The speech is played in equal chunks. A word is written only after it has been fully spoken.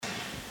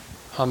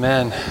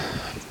Amen.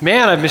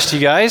 Man, I've missed you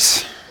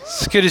guys.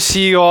 It's good to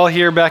see you all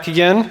here back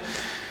again.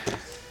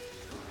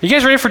 You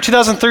guys ready for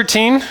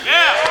 2013? Yeah.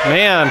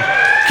 Man,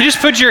 can you just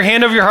put your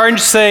hand over your heart and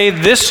just say,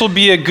 this will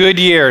be a good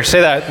year.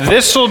 Say that.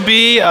 This will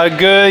be a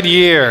good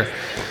year.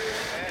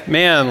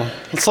 Man,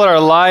 let's let our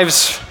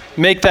lives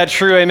make that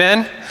true.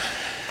 Amen.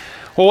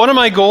 Well, one of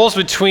my goals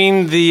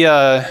between the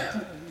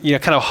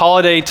kind of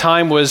holiday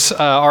time was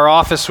our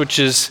office, which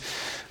is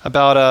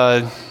about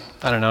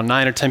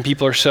 9 or 10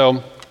 people or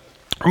so.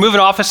 We're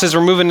moving offices.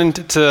 We're moving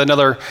into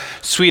another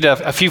suite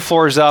a few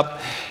floors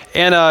up.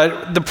 And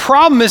the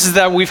problem is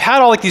that we've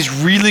had all like these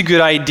really good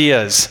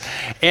ideas.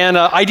 And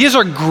ideas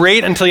are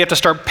great until you have to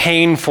start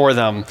paying for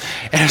them.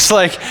 And it's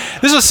like,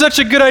 this was such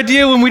a good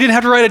idea when we didn't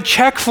have to write a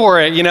check for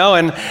it, you know?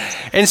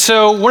 And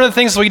so one of the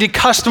things, we did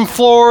custom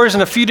floors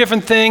and a few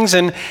different ththings.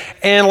 And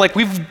like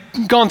we've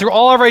gone through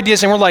all of our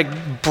ideas and we're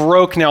like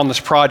broke now on this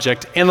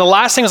project. And the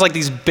last thing was like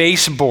these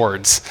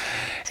baseboards.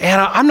 And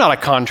I'm not a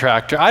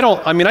contractor.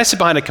 I sit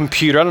behind a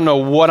computer. I don't know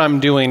what I'm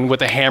doing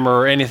with a hammer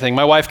or anything.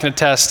 My wife can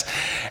attest.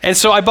 And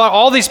so I bought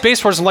all these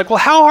baseboards. I'm like, well,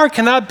 how hard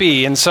can that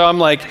be? And so I'm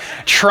like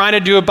trying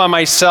to do it by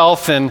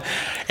myself. And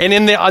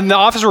in the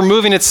office we're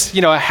moving, it's,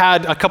 I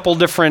had a couple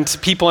different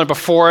people in it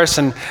before us.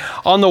 And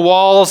on the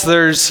walls,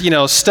 there's,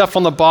 stuff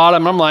on the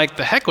bottom. I'm like,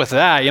 the heck with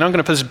that. I'm going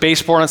to put this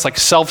baseboard on. It's like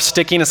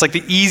self-sticking. It's like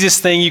the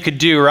easiest thing you could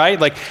do, right?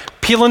 Like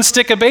peel and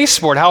stick a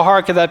baseboard. How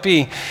hard could that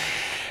be?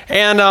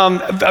 And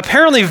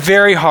apparently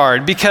very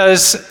hard,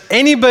 because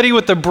anybody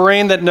with the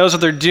brain that knows what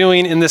they're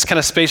doing in this kind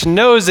of space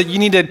knows that you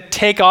need to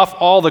take off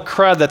all the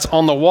crud that's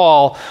on the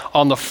wall,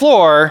 on the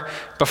floor,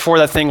 before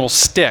that thing will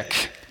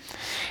stick.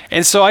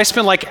 And so I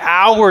spent like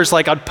hours,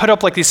 I'd put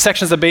up like these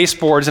sections of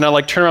baseboards and I'd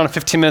like turn around in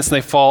 15 minutes and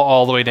they fall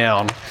all the way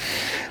down.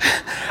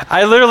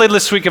 I literally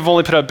this week have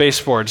only put up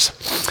baseboards.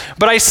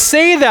 But I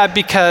say that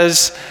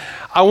because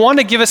I want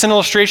to give us an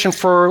illustration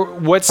for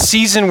what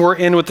season we're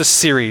in with the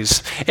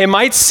series. It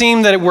might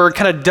seem that we're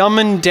kind of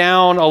dumbing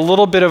down a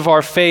little bit of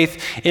our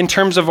faith in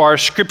terms of our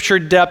scripture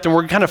depth, and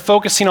we're kind of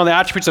focusing on the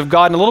attributes of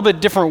God in a little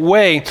bit different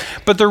way.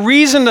 But the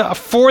reason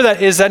for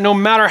that is that no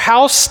matter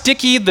how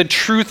sticky the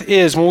truth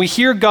is, when we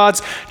hear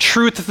God's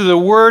truth through the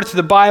Word, through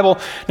the Bible,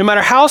 no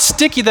matter how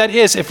sticky that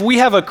is, if we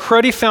have a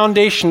cruddy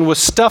foundation with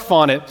stuff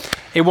on it,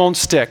 it won't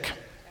stick.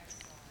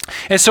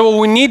 And so what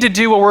we need to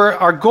do,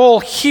 our goal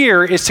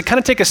here is to kind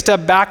of take a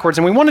step backwards,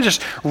 and we want to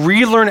just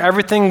relearn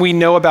everything we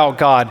know about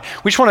God.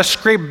 We just want to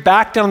scrape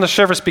back down on the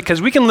surface,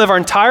 because we can live our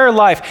entire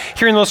life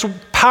hearing those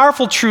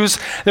powerful truths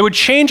that would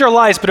change our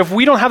lives, but if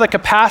we don't have the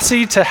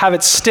capacity to have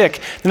it stick,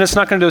 then it's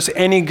not going to do us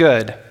any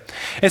good.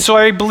 And so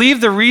I believe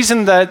the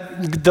reason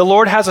that the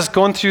Lord has us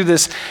going through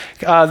these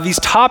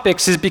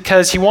topics is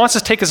because he wants to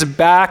take us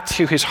back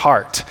to his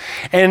heart.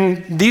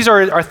 And these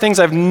are things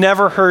I've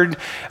never heard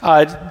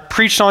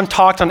preached on,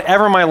 talked on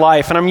ever in my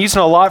life. And I'm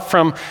using a lot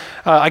from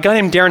a guy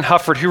named Darren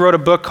Hufford, who wrote a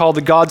book called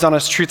The God's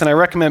Honest Truth, and I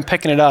recommend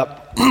picking it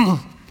up.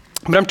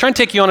 But I'm trying to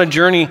take you on a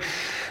journey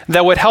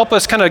that would help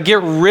us kind of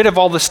get rid of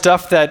all the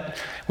stuff that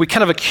we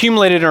kind of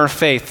accumulated in our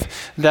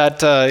faith that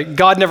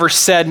God never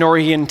said nor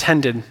he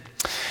intended.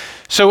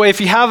 So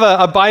if you have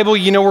a Bible,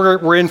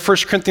 we're in 1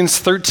 Corinthians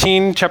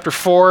 13, chapter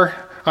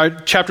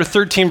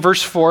 13,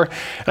 verse 4. And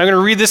I'm going to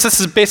read this. This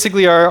is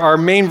basically our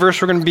main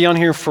verse. We're going to be on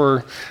here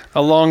for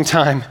a long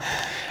time.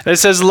 And it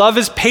says, love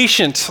is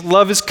patient,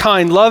 love is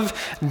kind, love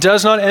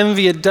does not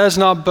envy, it does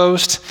not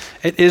boast,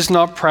 it is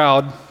not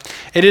proud,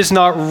 it is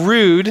not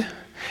rude,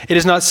 it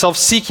is not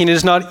self-seeking, it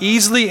is not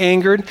easily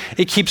angered,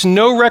 it keeps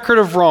no record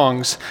of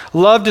wrongs.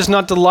 Love does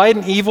not delight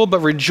in evil, but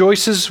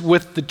rejoices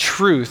with the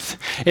truth.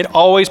 It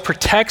always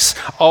protects,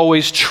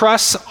 always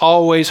trusts,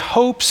 always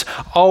hopes,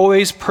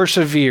 always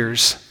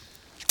perseveres.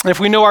 And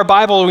if we know our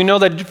Bible, we know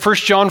that 1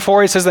 John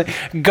 4, it says that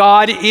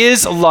God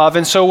is love.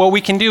 And so what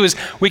we can do is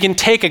we can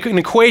take an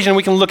equation,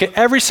 we can look at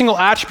every single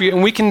attribute,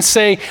 and we can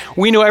say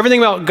we know everything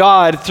about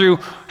God through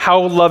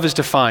how love is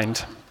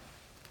defined.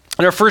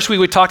 In our first week,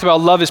 we talked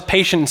about love is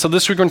patient. So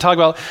this week, we're going to talk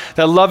about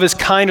that love is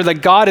kind, or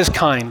that God is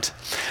kind.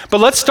 But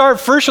let's start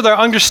first with our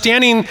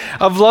understanding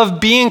of love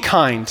being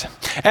kind.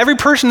 Every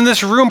person in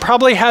this room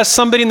probably has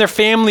somebody in their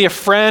family, a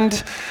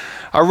friend,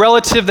 a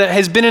relative that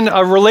has been in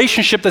a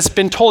relationship that's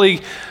been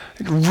totally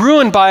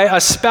ruined by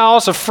a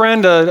spouse, a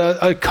friend,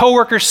 a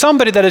coworker,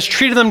 somebody that has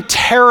treated them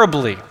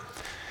terribly.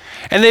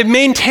 And they've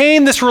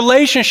maintained this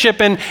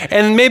relationship, and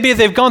maybe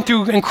they've gone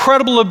through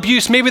incredible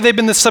abuse. Maybe they've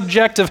been the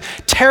subject of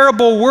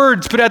terrible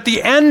words. But at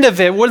the end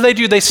of it, what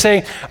do? They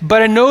say,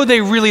 but I know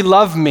they really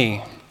love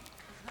me.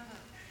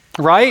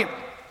 Right?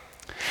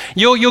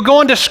 You'll go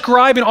on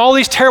describing all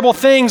these terrible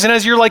things, and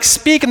as you're like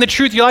speaking the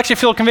truth, you'll actually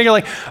feel convicted,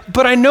 like,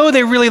 but I know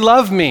they really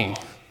love me.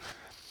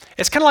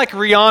 It's kind of like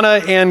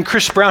Rihanna and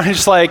Chris Brown,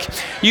 who's like,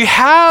 you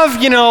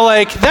have,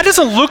 that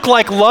doesn't look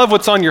like love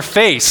what's on your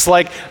face.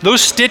 Like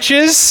those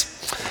stitches,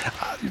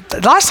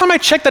 last time I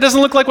checked, that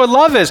doesn't look like what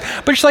love is.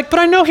 But she's like, but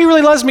I know he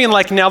really loves me. And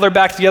like now they're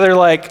back together,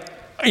 like,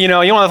 you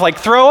want to like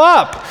throw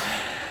up.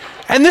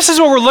 And this is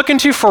what we're looking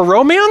to for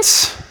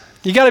romance?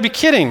 You got to be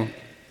kidding.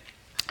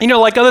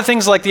 Like other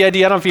things like the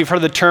idea, I don't know if you've heard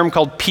of the term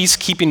called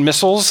peacekeeping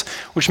missiles,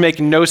 which make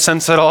no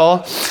sense at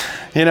all,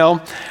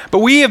 But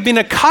we have been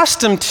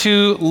accustomed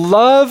to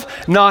love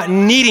not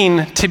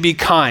needing to be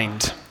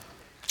kind.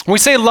 When we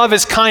say love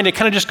is kind, it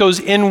kind of just goes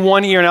in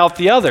one ear and out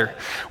the other.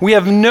 We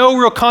have no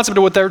real concept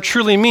of what that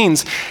truly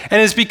means. And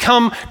it's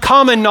become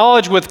common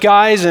knowledge with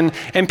guys and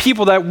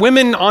people that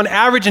women on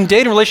average in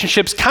dating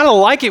relationships kind of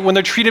like it when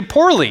they're treated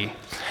poorly.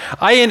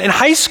 In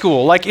high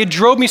school, it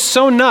drove me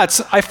so nuts,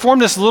 I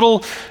formed this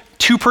little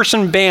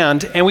 2-person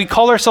band, and we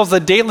called ourselves the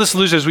Dateless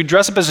Losers. We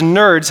dress up as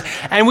nerds,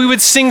 and we would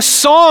sing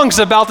songs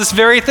about this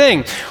very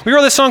thing. We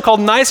wrote this song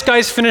called Nice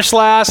Guys Finish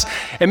Last.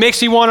 It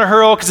makes me want to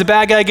hurl because the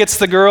bad guy gets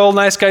the girl,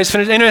 nice guys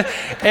finish.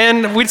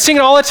 And we'd sing it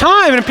all the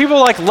time, and people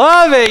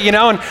love it,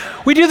 And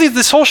we do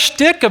this whole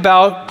shtick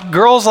about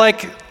girls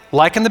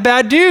liking the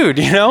bad dude,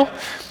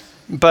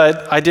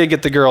 But I did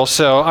get the girl,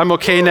 so I'm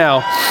okay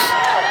now.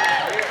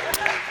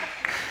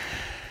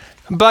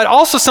 But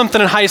also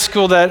something in high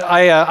school that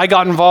I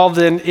got involved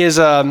in is,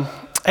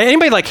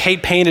 anybody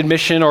hate paying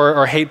admission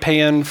or hate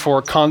paying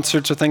for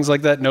concerts or things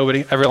like that?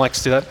 Nobody. Everyone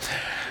likes to do that.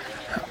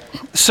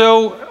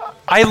 So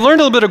I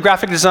learned a little bit of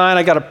graphic design.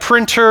 I got a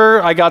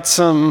printer. I got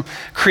some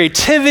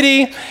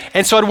creativity.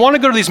 And so I'd want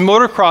to go to these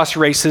motocross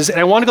races, and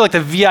I wanted to go the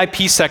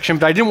VIP section,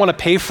 but I didn't want to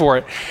pay for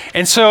it.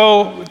 And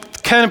so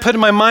kind of putting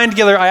my mind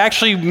together, I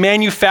actually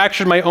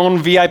manufactured my own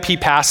VIP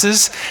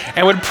passes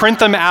and would print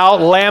them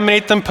out,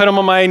 laminate them, put them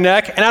on my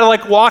neck, and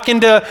I'd walk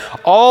into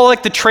all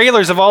the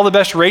trailers of all the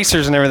best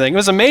racers and everything. It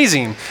was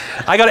amazing.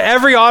 I got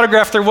every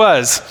autograph there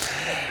was.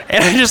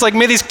 And I just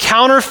made these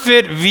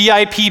counterfeit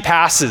VIP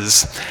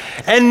passes.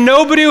 And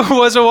nobody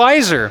was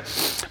wiser.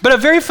 But a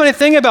very funny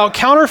thing about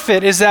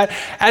counterfeit is that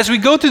as we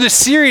go through the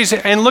series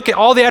and look at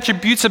all the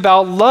attributes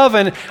about love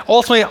and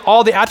ultimately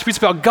all the attributes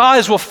about God,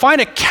 is we'll find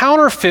a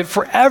counterfeit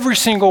for every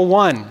single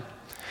one.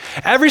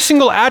 Every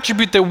single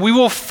attribute that we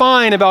will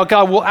find about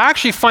God, we'll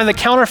actually find the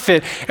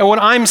counterfeit. And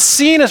what I'm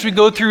seeing as we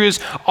go through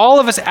is all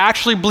of us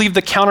actually believe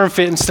the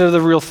counterfeit instead of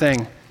the real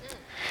thing.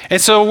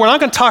 And so we're not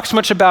going to talk so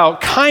much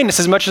about kindness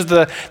as much as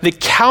the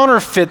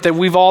counterfeit that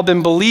we've all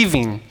been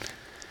believing.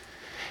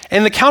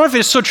 And the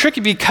counterfeit is so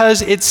tricky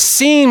because it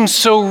seems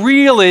so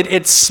real.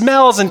 It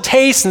smells and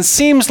tastes and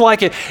seems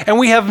like it. And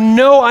we have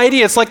no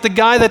idea. It's like the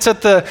guy that's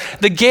at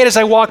the gate as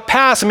I walk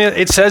past.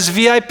 It says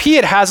VIP.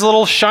 It has a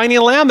little shiny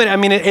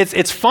laminate.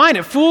 It's fine.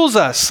 It fools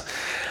us.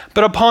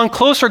 But upon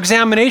closer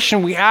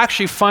examination, we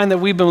actually find that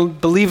we've been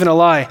believing a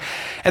lie.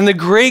 And the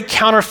great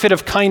counterfeit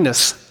of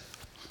kindness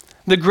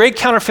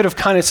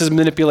is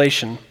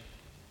manipulation.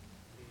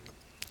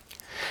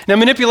 Now,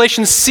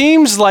 manipulation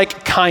seems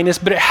like kindness,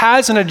 but it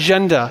has an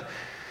agenda.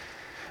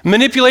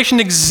 Manipulation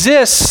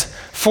exists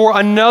for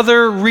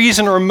another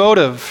reason or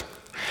motive.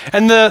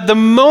 And the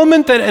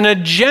moment that an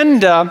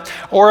agenda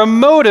or a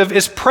motive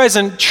is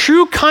present,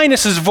 true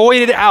kindness is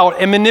voided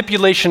out and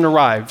manipulation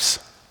arrives.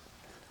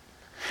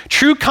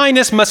 True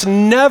kindness must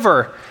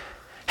never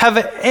have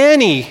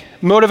any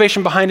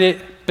motivation behind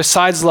it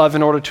besides love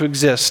in order to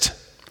exist.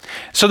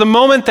 So the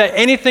moment that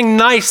anything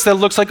nice that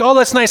looks like, oh,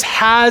 that's nice,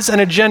 has an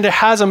agenda,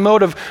 has a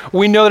motive,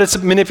 we know that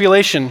it's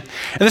manipulation.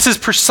 And this is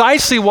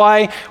precisely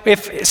why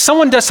if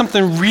someone does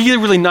something really,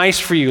 really nice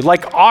for you,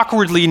 like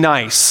awkwardly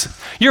nice,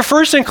 your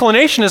first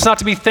inclination is not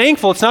to be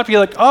thankful. It's not to be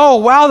like, oh,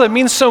 wow, that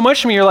means so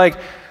much to me. You're like,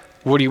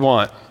 what do you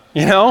want?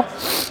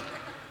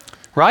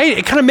 Right?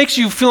 It kind of makes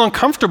you feel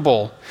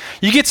uncomfortable.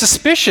 You get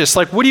suspicious,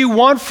 like, what do you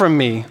want from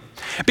me?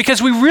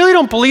 Because we really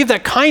don't believe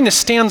that kindness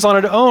stands on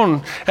its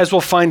own, as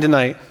we'll find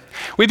tonight.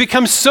 We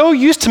become so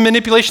used to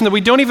manipulation that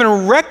we don't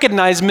even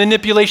recognize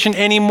manipulation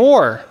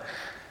anymore.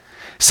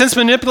 Since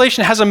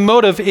manipulation has a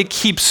motive, it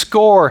keeps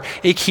score,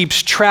 it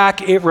keeps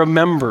track, it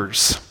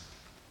remembers.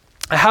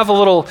 I have a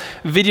little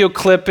video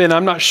clip, and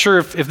I'm not sure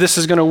if this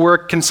is going to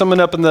work. Can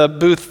someone up in the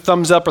booth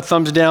thumbs up or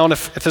thumbs down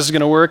if this is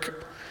going to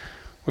work?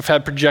 We've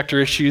had projector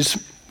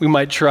issues. We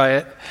might try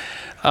it.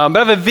 But I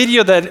have a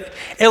video that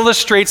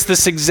illustrates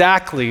this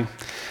exactly,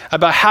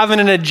 about having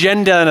an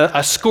agenda and a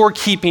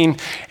scorekeeping,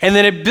 and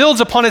then it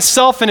builds upon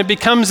itself and it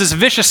becomes this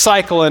vicious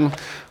cycle, and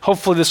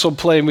hopefully this will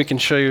play and we can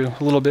show you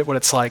a little bit what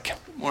it's like.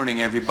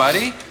 Morning,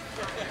 everybody.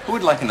 Who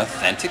would like an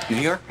authentic New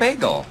York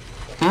bagel?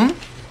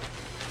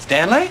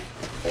 Stanley?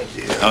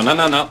 Oh,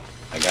 no.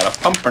 I got a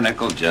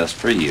pumpernickel just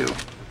for you.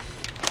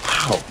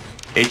 Wow,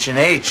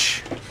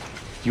 H&H.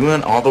 You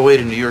went all the way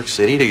to New York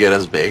City to get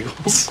us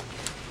bagels?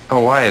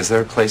 Oh, why? Is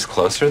there a place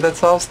closer that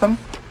sells them?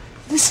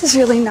 This is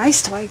really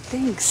nice, Dwight.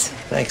 Thanks.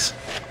 Thanks.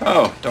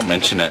 Oh, don't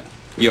mention it.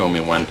 You owe me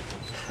one.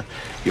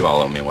 You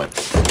all owe me one.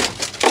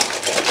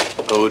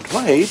 Oh,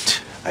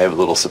 Dwight, I have a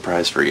little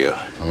surprise for you.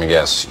 Let me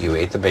guess. You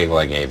ate the bagel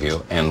I gave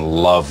you and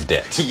loved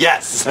it.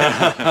 Yes!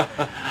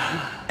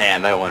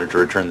 And I wanted to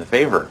return the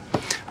favor.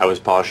 I was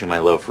polishing my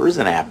loafers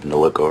and happened to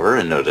look over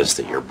and noticed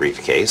that your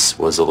briefcase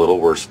was a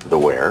little worse for the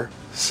wear.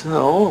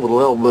 So, a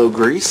little elbow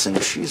grease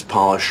and she's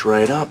polished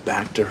right up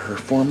back to her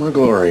former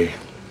glory.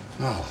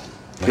 Oh.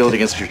 Feel it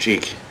against your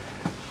cheek.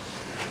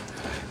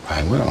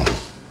 I will.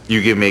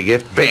 You give me a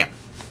gift, bam.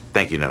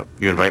 Thank you note.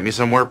 You invite me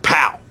somewhere,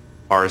 pow.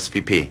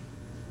 RSVP.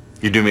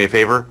 You do me a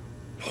favor?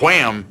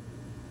 Wham!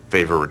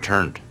 Favor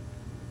returned.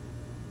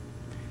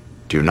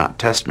 Do not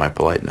test my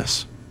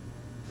politeness.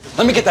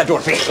 Let me get that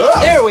door for you.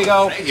 There we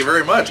go. Thank you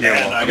very much,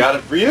 and I got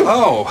it for you.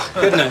 Oh,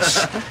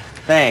 goodness.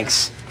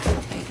 Thanks.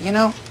 You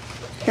know,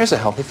 here's a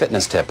healthy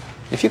fitness tip.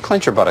 If you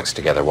clench your buttocks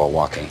together while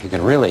walking, you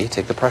can really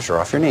take the pressure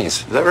off your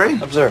knees. Is that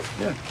right? Observe.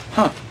 Yeah.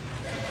 Huh.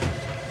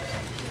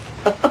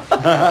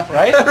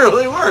 Right? That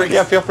really works.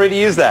 Yeah, feel free to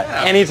use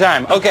that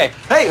anytime. Okay.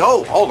 Hey,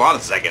 hold on a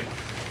second.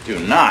 Do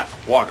not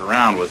walk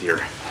around with your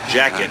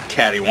jacket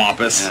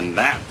cattywampus. And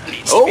that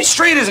needs to be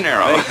straight as an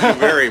arrow. Thank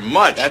you very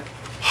much.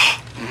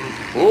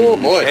 Oh,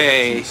 boy.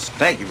 Hey.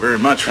 Thank you very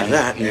much for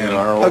that. You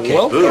are Okay.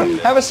 welcome.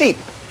 Have a seat.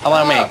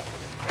 Allow me.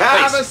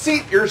 Have a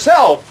seat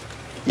yourself.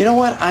 You know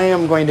what? I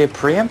am going to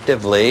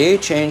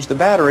preemptively change the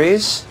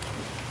batteries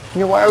in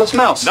your wireless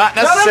mouse. Not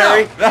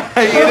necessary. No.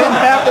 You didn't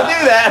have to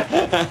do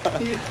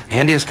that.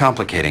 Andy is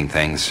complicating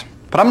things,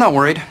 but I'm not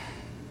worried.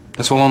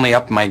 This will only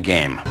up my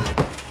game.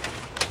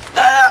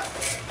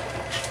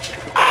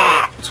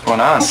 What's going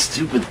on?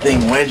 Stupid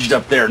thing wedged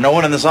up there. No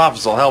one in this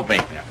office will help me.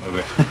 Yeah, move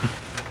it.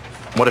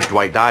 What if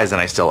Dwight dies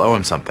and I still owe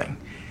him something?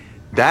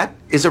 That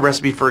is a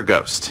recipe for a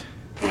ghost.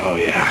 Oh,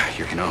 yeah.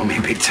 You're going to owe me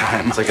big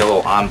time. It's like a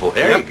little envelope.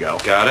 There you go.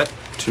 Got it.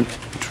 To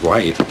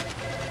Dwight.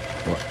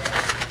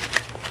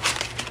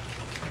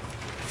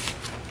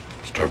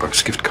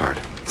 Starbucks gift card.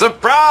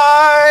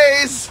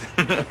 Surprise!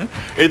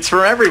 It's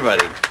for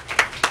everybody.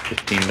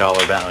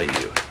 $15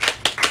 value.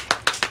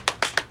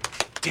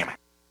 Damn it.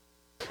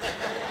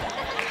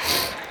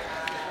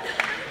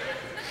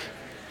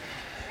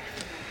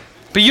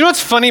 But you know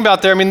what's funny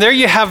about there? I mean, there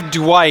you have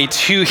Dwight,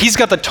 who he's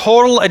got the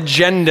total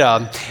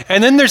agenda.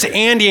 And then there's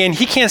Andy, and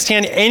he can't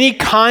stand any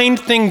kind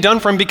thing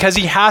done for him because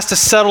he has to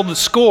settle the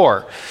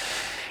score.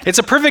 It's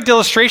a perfect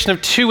illustration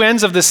of two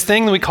ends of this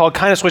thing that we call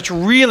kindness, which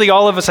really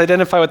all of us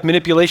identify with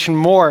manipulation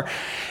more.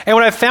 And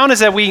what I've found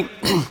is that we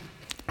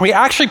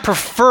actually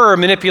prefer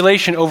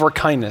manipulation over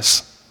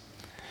kindness.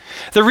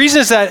 The reason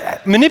is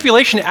that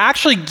manipulation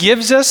actually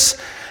gives us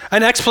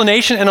an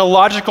explanation and a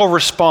logical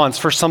response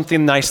for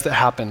something nice that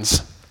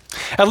happens.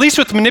 At least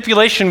with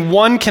manipulation,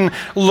 one can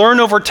learn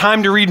over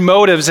time to read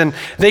motives, and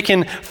they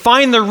can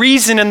find the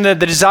reason and the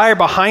desire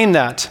behind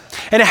that.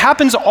 And it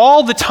happens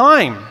all the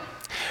time.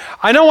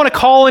 I don't want to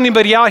call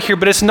anybody out here,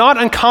 but it's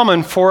not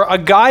uncommon for a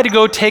guy to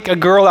go take a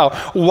girl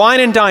out,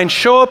 wine and dine,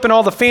 show up in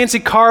all the fancy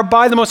car,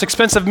 buy the most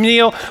expensive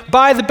meal,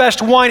 buy the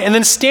best wine, and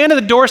then stand at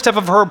the doorstep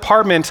of her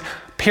apartment,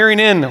 peering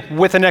in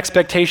with an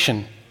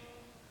expectation.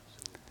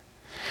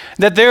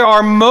 That there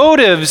are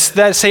motives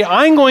that say,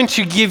 I'm going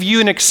to give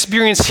you an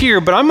experience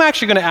here, but I'm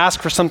actually going to ask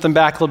for something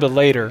back a little bit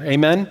later.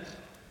 Amen?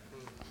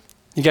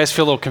 You guys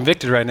feel a little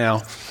convicted right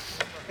now.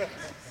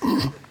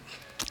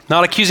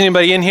 Not accusing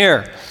anybody in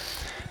here.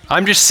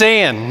 I'm just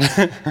saying.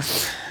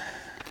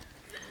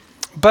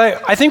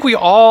 But I think we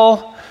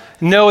all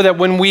know that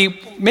when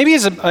maybe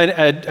it's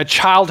a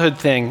childhood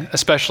thing,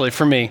 especially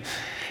for me,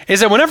 is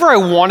that whenever I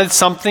wanted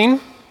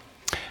something,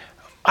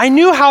 I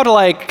knew how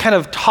to kind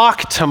of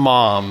talk to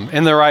mom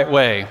in the right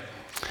way.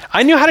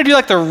 I knew how to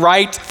do the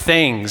right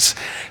things.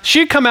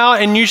 She'd come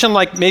out and usually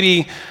I'm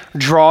maybe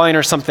drawing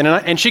or something,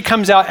 and she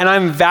comes out and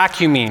I'm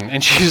vacuuming,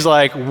 and she's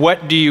like,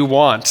 "What do you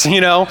want?"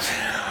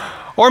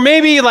 Or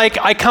maybe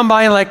I come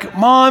by and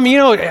Mom,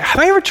 have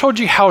I ever told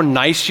you how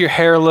nice your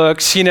hair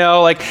looks?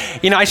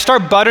 I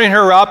start buttering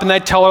her up and I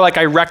tell her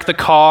I wrecked the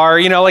car.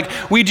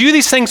 We do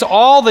these things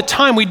all the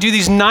time. We do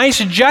these nice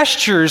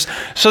gestures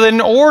so that in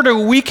order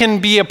we can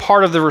be a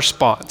part of the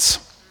response.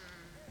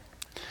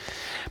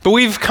 But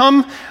we've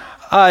come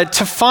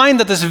to find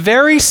that this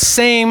very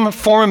same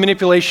form of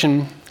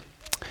manipulation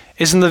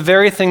is in the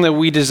very thing that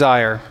we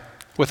desire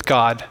with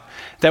God,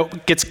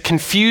 that gets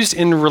confused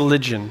in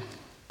religion.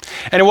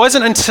 And it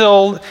wasn't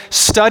until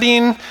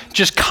studying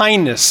just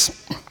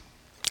kindness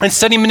and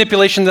studying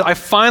manipulation that I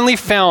finally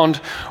found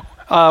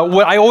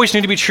what I always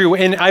knew to be true.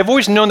 And I've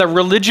always known that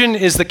religion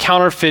is the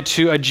counterfeit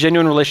to a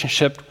genuine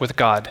relationship with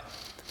God.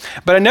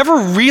 But I never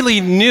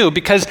really knew,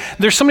 because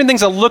there's so many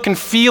things that look and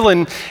feel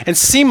and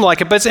seem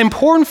like it. But it's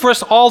important for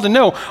us all to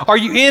know, are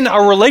you in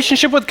a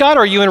relationship with God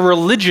or are you in a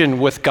religion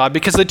with God?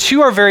 Because the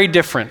two are very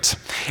different.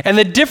 And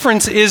the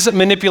difference is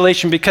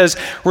manipulation, because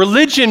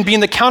religion,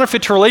 being the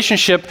counterfeit to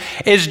relationship,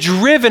 is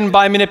driven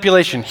by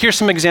manipulation. Here's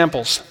some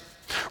examples.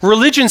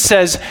 Religion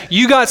says,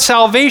 you got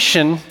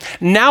salvation,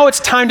 now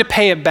it's time to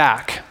pay it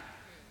back.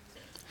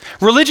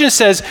 Religion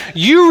says,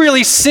 you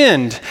really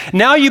sinned.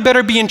 Now you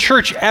better be in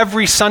church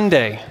every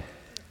Sunday.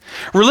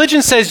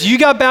 Religion says, you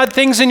got bad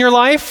things in your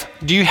life.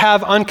 Do you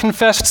have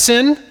unconfessed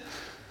sin?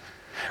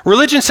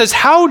 Religion says,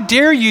 how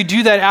dare you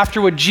do that after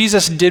what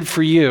Jesus did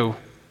for you?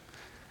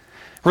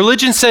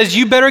 Religion says,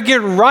 you better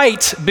get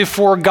right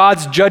before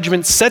God's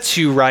judgment sets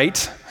you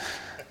right.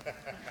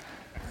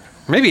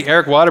 Maybe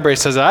Eric Waterbury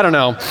says that, I don't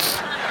know.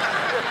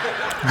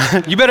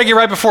 You better get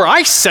right before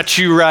I set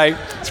you right.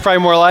 It's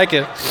probably more like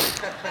it.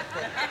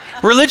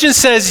 Religion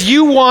says,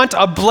 you want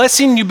a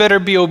blessing, you better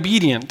be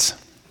obedient.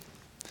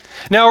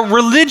 Now,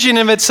 religion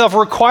in itself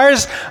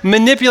requires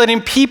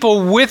manipulating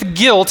people with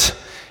guilt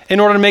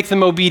in order to make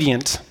them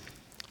obedient.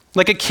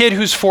 Like a kid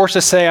who's forced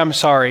to say, I'm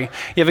sorry.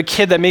 You have a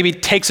kid that maybe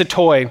takes a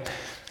toy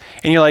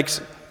and you're like,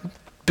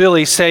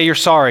 Billy, say you're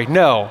sorry.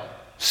 No.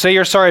 Say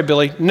you're sorry,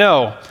 Billy.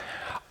 No.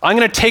 I'm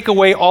going to take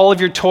away all of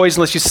your toys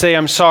unless you say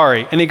I'm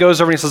sorry. And he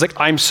goes over and he says, like,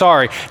 I'm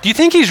sorry. Do you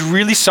think he's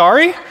really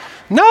sorry?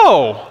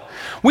 No.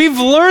 We've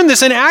learned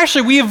this, and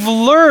actually we've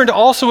learned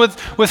also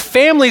with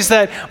families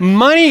that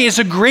money is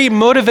a great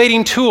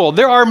motivating tool.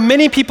 There are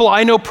many people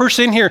I know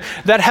personally in here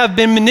that have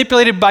been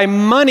manipulated by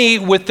money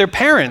with their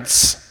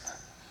parents.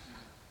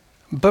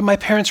 But my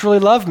parents really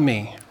loved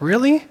me.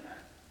 Really?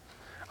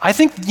 I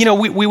think,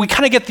 we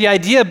kind of get the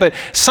idea, but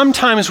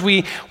sometimes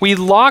we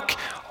lock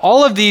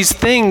all of these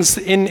things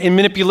in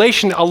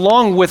manipulation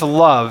along with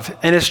love,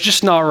 and it's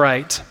just not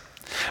right.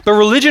 But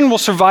religion will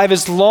survive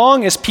as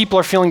long as people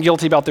are feeling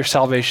guilty about their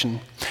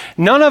salvation.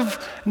 None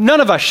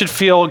of us should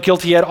feel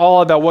guilty at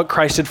all about what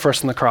Christ did for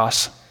us on the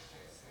cross.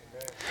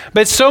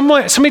 But so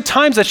many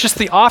times that's just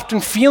the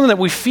often feeling that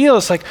we feel.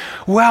 It's like,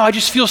 wow, I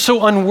just feel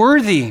so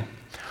unworthy.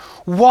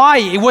 Why?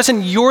 It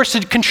wasn't yours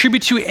to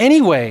contribute to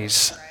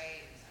anyways.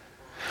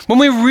 When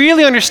we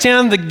really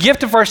understand the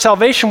gift of our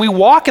salvation, we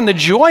walk in the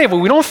joy of it.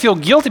 We don't feel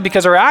guilty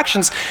because our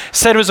actions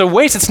said it was a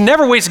waste. It's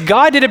never waste.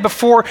 God did it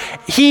before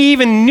he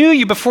even knew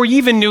you, before you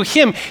even knew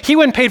him. He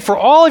went and paid for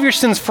all of your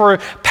sins, for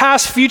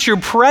past, future,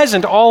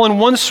 present, all in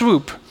one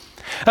swoop.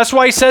 That's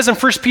why he says in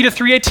 1 Peter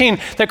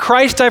 3:18 that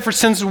Christ died for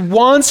sins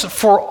once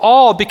for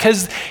all,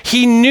 because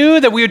he knew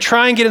that we would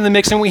try and get in the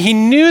mix, and he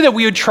knew that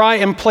we would try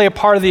and play a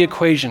part of the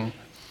equation.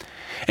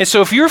 And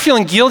so if you're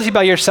feeling guilty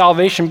about your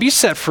salvation, be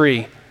set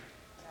free.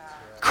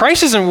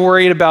 Christ isn't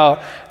worried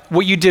about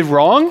what you did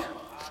wrong.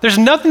 There's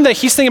nothing that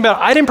he's thinking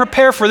about. I didn't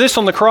prepare for this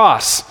on the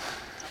cross.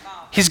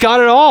 He's got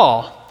it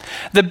all.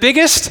 The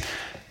biggest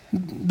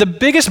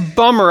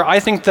bummer I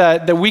think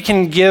that we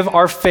can give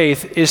our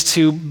faith is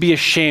to be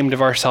ashamed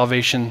of our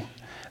salvation,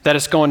 that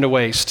it's going to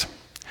waste.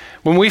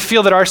 When we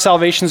feel that our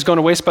salvation is going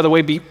to waste by the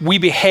way we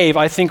behave,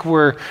 I think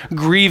we're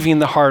grieving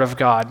the heart of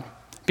God.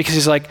 Because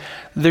he's like,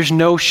 there's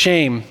no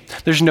shame,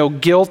 there's no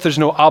guilt, there's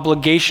no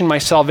obligation. My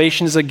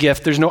salvation is a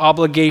gift. There's no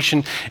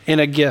obligation in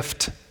a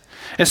gift.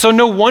 And so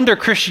no wonder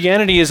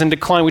Christianity is in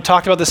decline. We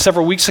talked about this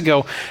several weeks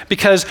ago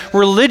because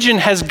religion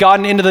has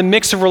gotten into the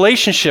mix of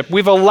relationship.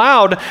 We've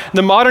allowed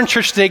the modern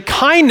church to take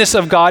kindness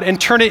of God and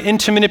turn it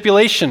into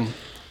manipulation.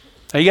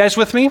 Are you guys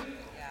with me?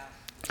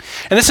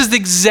 And this is the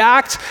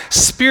exact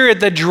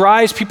spirit that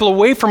drives people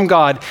away from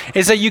God,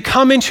 is that you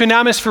come into an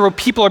atmosphere where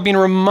people are being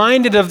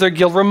reminded of their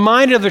guilt,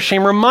 reminded of their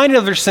shame, reminded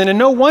of their sin, and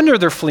no wonder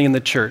they're fleeing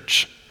the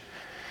church.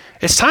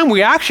 It's time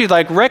we actually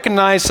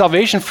recognize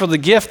salvation for the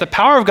gift, the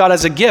power of God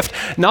as a gift,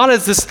 not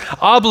as this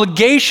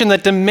obligation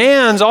that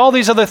demands all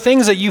these other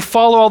things that you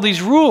follow all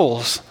these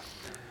rules.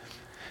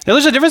 Now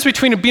there's a difference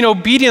between being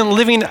obedient,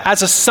 living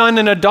as a son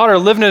and a daughter,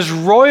 living as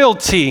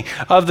royalty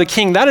of the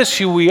king. That is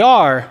who we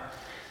are.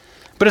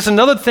 But it's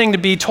another thing to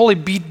be totally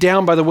beat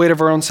down by the weight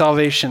of our own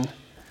salvation.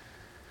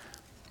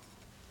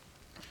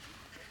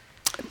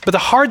 But the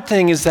hard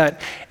thing is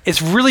that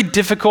it's really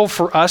difficult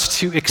for us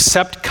to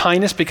accept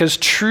kindness because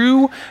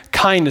true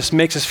kindness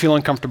makes us feel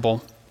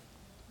uncomfortable.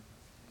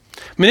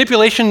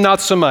 Manipulation,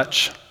 not so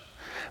much.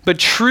 But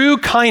true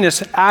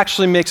kindness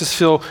actually makes us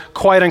feel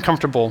quite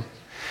uncomfortable.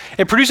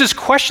 It produces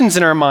questions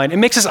in our mind. It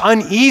makes us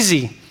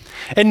uneasy.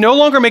 It no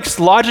longer makes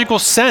logical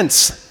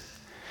sense.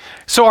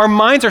 So our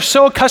minds are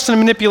so accustomed to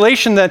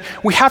manipulation that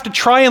we have to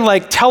try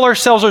and tell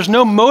ourselves there's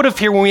no motive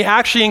here when we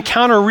actually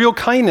encounter real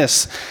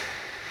kindness.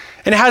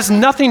 And it has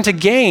nothing to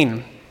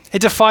gain.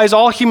 It defies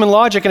all human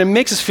logic and it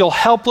makes us feel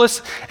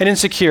helpless and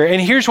insecure. And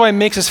here's why it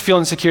makes us feel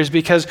insecure, is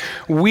because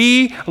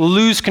we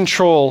lose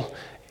control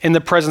in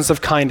the presence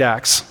of kind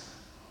acts.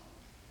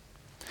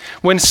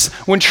 When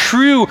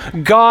true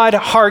God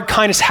heart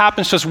kindness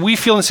happens to us, we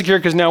feel insecure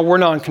because now we're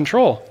not in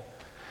control.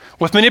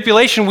 With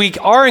manipulation, we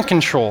are in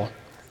control.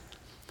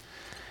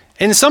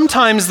 And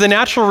sometimes the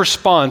natural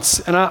response,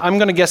 and I'm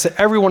going to guess that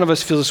every one of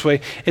us feels this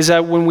way, is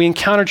that when we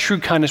encounter true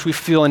kindness, we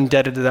feel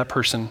indebted to that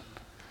person.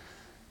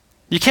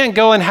 You can't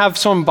go and have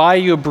someone buy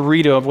you a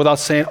burrito without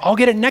saying, I'll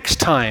get it next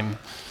time,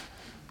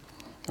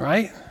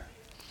 right?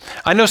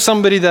 I know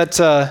somebody that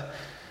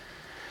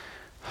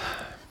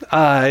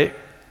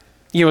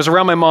was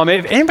around my mom.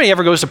 If anybody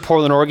ever goes to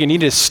Portland, Oregon, you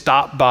need to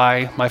stop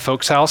by my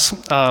folks' house.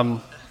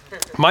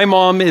 My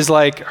mom is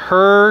like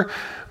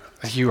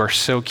you are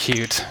so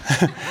cute.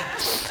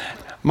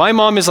 My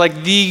mom is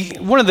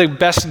one of the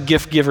best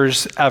gift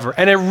givers ever,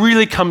 and it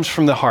really comes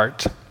from the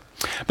heart.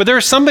 But there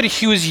is somebody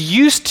who is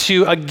used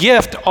to a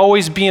gift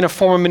always being a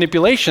form of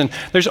manipulation.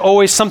 There's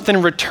always something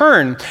in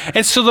return.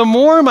 And so the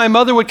more my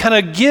mother would kind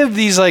of give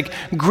these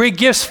great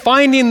gifts,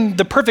 finding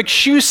the perfect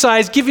shoe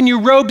size, giving you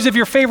robes of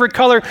your favorite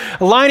color,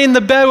 lining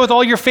the bed with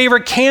all your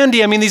favorite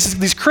candy,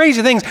 these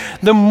crazy things,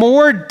 the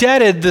more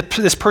indebted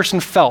this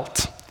person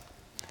felt.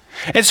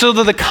 And so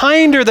the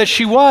kinder that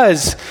she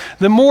was,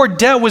 the more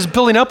debt was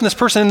building up in this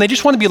person, and they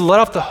just want to be let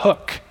off the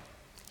hook.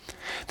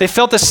 They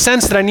felt the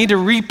sense that I need to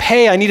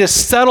repay, I need to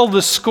settle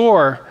the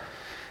score.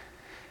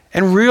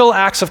 And real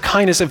acts of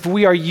kindness, if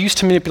we are used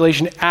to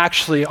manipulation,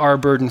 actually are a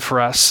burden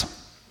for us.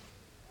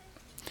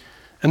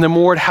 And the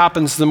more it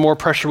happens, the more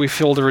pressure we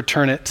feel to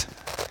return it.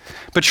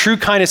 But true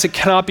kindness, it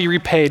cannot be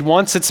repaid.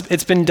 Once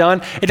it's been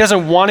done, it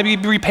doesn't want to be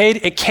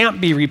repaid. It can't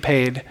be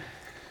repaid.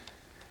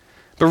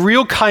 But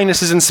real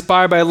kindness is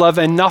inspired by love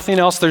and nothing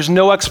else. There's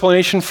no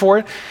explanation for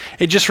it.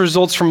 It just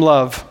results from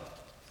love.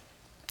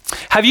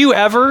 Have you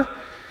ever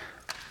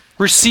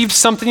received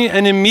something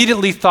and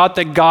immediately thought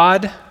that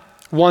God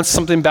wants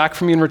something back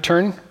from you in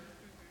return?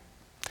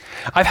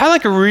 I've had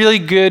like a really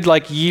good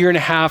year and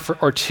a half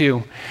or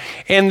two.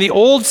 And the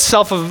old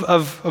self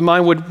of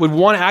mine would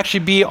want to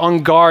actually be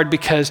on guard,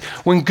 because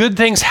when good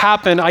things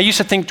happen, I used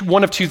to think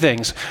one of two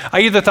things.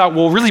 I either thought,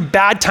 well, really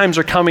bad times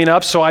are coming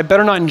up, so I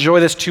better not enjoy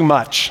this too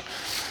much.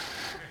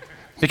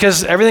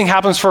 Because everything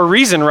happens for a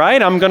reason,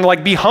 right? I'm going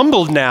to be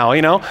humbled now,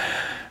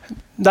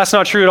 That's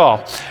not true at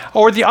all.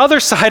 Or the other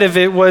side of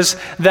it was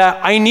that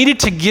I needed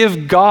to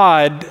give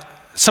God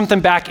something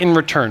back in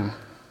return.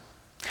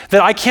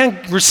 That I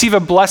can't receive a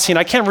blessing,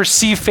 I can't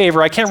receive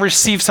favor, I can't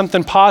receive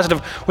something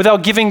positive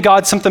without giving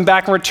God something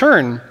back in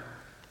return.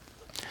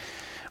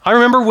 I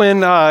remember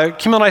when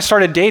Kim and I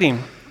started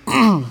dating,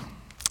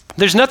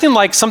 there's nothing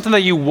like something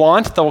that you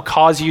want that will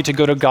cause you to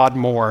go to God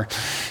more,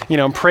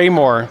 pray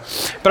more.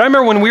 But I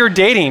remember when we were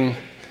dating,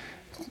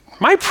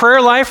 my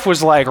prayer life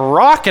was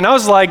rocking. I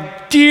was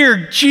like,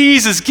 dear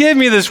Jesus, give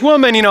me this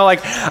woman.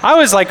 I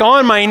was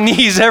on my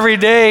knees every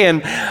day,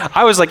 and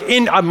I was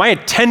my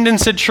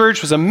attendance at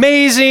church was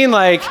amazing.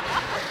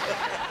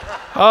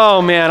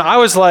 Oh man, I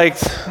was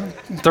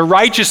the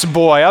righteous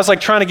boy. I was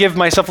trying to give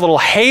myself a little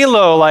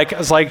halo. I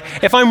was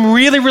if I'm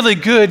really, really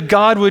good,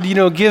 God would,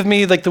 give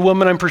me the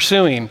woman I'm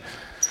pursuing.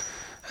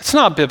 It's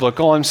not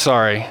biblical, I'm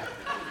sorry.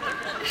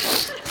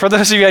 For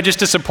those of you I just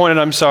disappointed,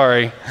 I'm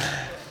sorry.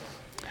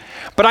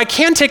 But I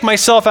can take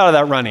myself out of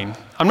that running.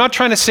 I'm not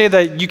trying to say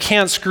that you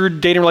can't screw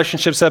dating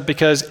relationships up,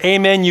 because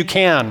amen, you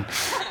can,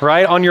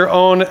 right? On your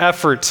own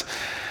effort.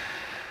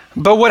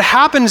 But what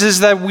happens is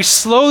that we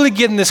slowly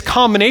get in this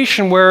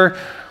combination where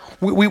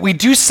we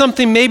do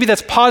something maybe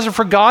that's positive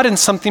for God, and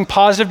something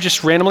positive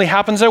just randomly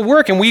happens at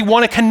work, and we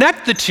want to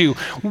connect the two.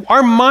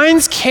 Our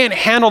minds can't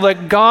handle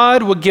that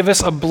God will give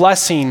us a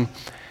blessing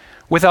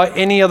without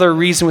any other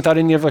reason, without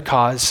any other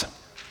cause,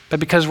 but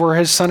because we're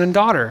his son and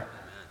daughter.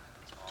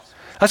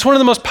 That's one of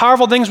the most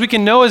powerful things we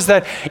can know, is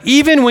that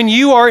even when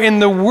you are in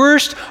the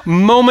worst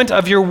moment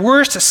of your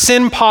worst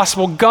sin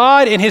possible,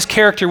 God in his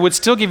character would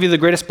still give you the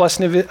greatest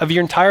blessing of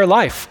your entire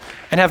life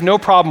and have no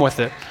problem with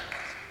it.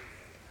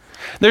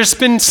 There's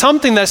been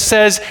something that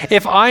says,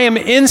 if I am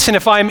in sin,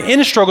 if I am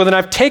in struggle, then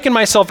I've taken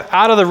myself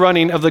out of the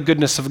running of the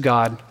goodness of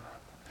God.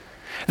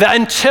 That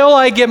until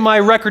I get my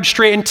record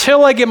straight,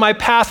 until I get my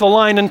path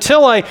aligned,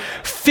 until I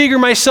figure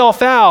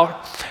myself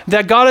out,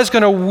 that God is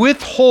going to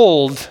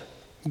withhold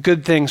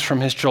good things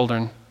from his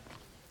children.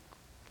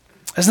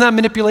 Isn't that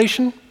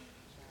manipulation?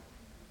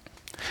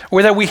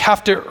 Or that we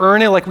have to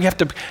earn it, we have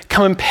to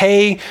come and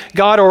pay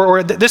God,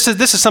 or this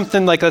is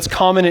something that's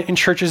common in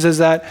churches, is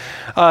that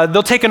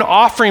they'll take an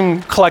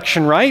offering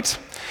collection, right?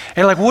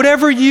 And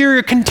whatever year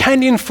you're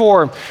contending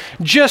for,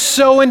 just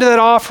sow into that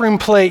offering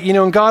plate,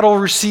 and God will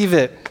receive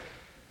it.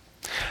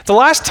 The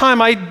last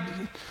time I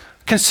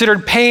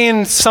considered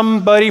paying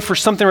somebody for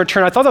something in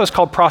return, I thought that was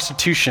called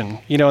prostitution,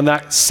 in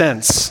that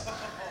sense.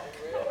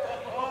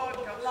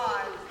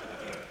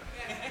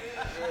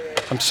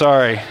 I'm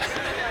sorry.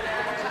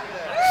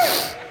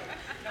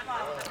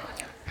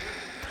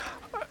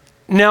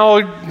 Now,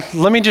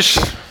 let me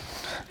just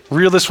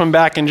reel this one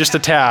back in just a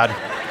tad.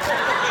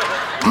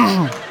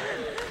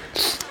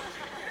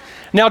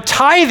 Now,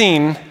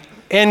 tithing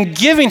and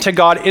giving to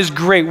God is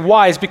great.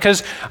 Why? It's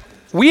because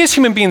we as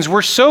human beings,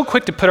 we're so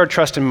quick to put our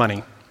trust in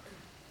money.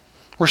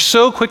 We're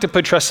so quick to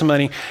put trust in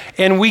money,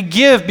 and we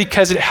give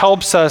because it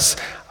helps us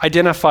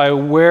identify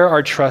where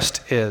our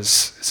trust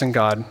is. It's in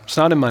God. It's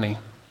not in money.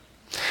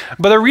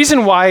 But the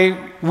reason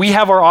why we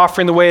have our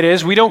offering the way it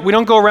is, we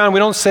don't go around, we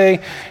don't say,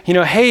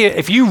 hey,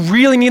 if you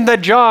really need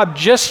that job,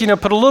 just,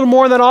 put a little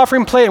more in that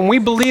offering plate, and we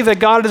believe that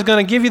God is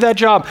going to give you that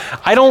job.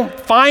 I don't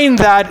find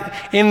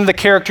that in the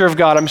character of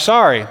God. I'm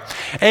sorry.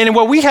 And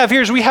what we have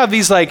here is we have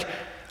these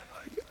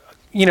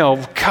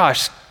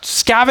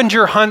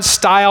scavenger hunt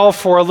style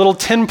for a little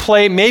tin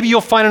plate. Maybe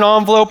you'll find an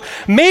envelope.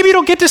 Maybe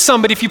it'll get to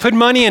somebody if you put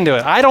money into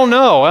it. I don't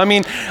know. I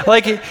mean,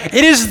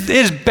 it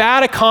is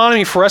bad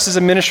economy for us as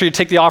a ministry to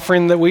take the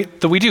offering that we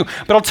do.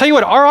 But I'll tell you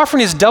what, our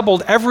offering is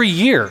doubled every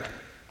year.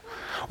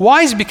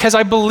 Why? Is because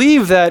I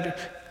believe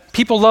that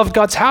people love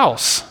God's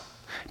house.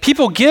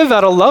 People give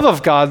out of love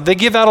of God. They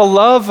give out of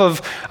love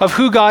of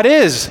who God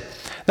is.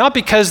 Not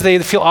because they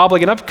feel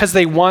obligated, not because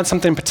they want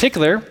something in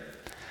particular,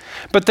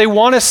 but they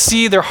want to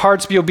see their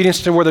hearts be obedient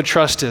to where their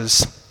trust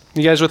is.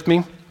 You guys with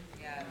me?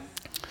 Yes.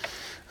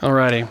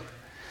 Alrighty.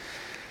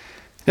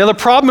 Now the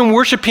problem in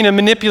worshiping a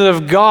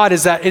manipulative God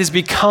is that it has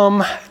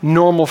become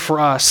normal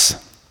for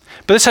us.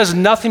 But this has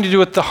nothing to do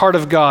with the heart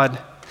of God.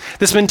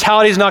 This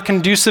mentality is not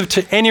conducive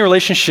to any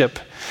relationship.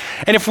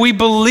 And if we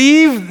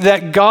believe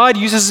that God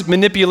uses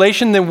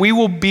manipulation, then we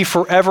will be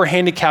forever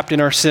handicapped in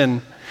our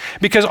sin.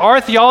 Because our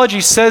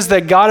theology says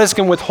that God is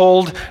going to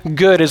withhold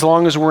good as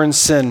long as we're in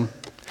sin.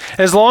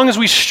 As long as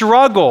we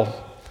struggle,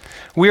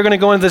 we are going to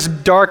go into this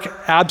dark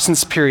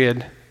absence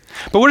period.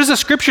 But what does the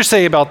scripture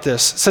say about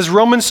this? It says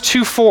Romans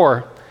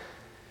 2:4.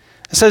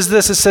 It says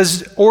this, it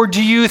says, or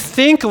do you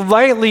think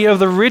lightly of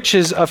the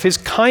riches of his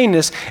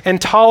kindness and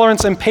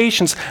tolerance and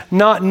patience,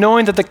 not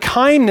knowing that the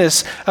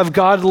kindness of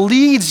God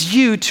leads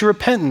you to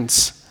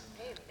repentance?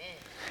 Amen.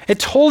 It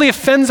totally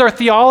offends our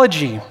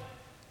theology.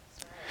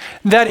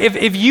 That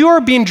if you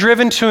are being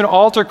driven to an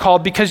altar call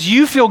because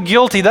you feel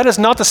guilty, that is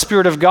not the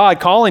Spirit of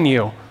God calling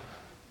you.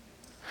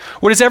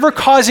 What is ever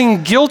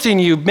causing guilt in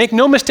you, make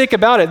no mistake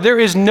about it, there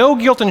is no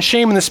guilt and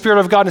shame in the Spirit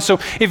of God. And so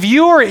if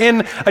you are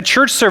in a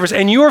church service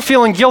and you are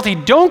feeling guilty,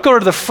 don't go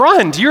to the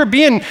front. You're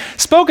being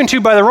spoken to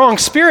by the wrong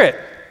spirit.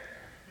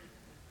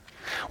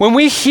 When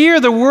we hear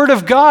the word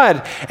of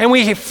God and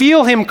we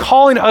feel him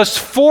calling us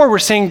forward, we're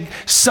saying,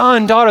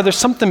 son, daughter, there's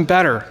something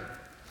better.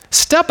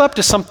 Step up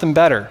to something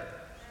better.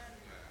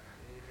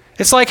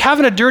 It's like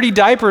having a dirty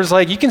diaper is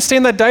like, you can stay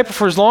in that diaper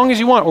for as long as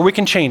you want, or we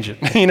can change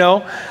it, you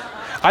know?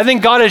 I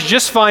think God is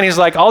just fine. He's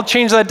like, I'll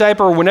change that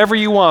diaper whenever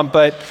you want,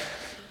 but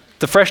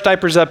the fresh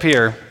diaper's up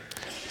here.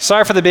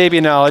 Sorry for the baby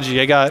analogy.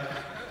 I got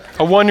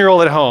a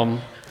 1-year-old at home,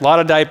 a lot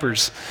of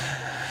diapers.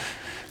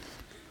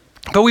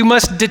 But we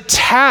must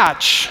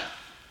detach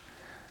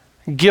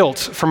guilt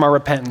from our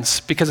repentance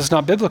because it's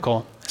not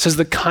biblical. It says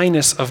the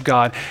kindness of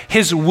God,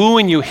 his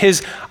wooing you,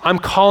 his I'm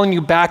calling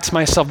you back to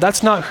myself.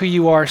 That's not who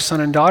you are, son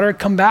and daughter.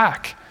 Come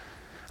back.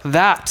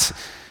 That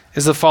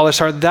is the Father's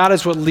heart. That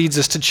is what leads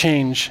us to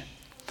change.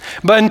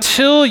 But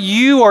until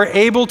you are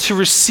able to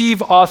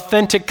receive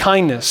authentic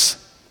kindness,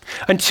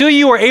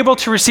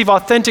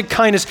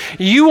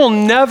 you will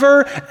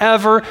never,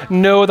 ever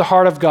know the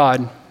heart of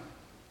God.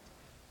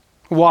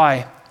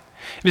 Why?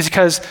 It's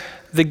because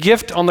the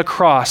gift on the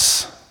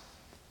cross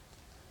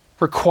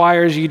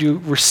requires you to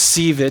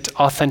receive it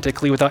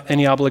authentically without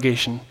any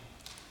obligation.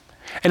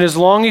 And as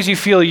long as you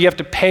feel you have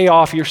to pay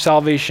off your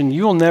salvation,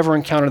 you will never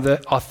encounter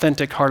the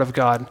authentic heart of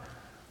God.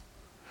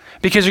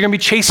 Because you're going to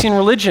be chasing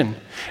religion.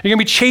 You're going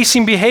to be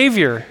chasing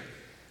behavior.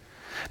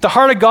 The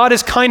heart of God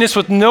is kindness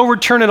with no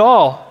return at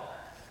all.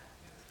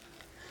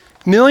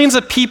 Millions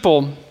of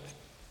people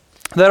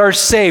that are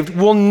saved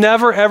will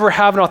never, ever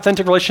have an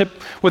authentic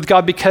relationship with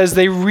God because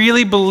they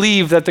really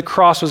believe that the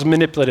cross was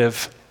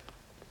manipulative.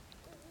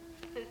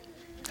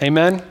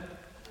 Amen?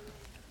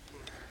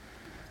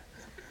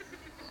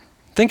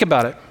 Think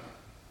about it.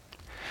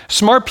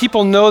 Smart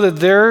people know that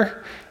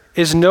there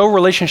is no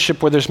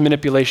relationship where there's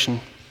manipulation.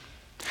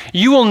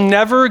 You will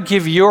never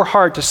give your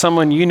heart to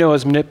someone you know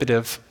is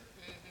manipulative.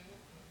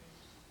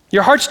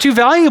 Your heart's too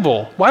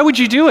valuable. Why would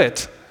you do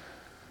it?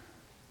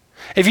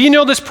 If you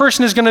know this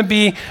person is going to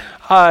be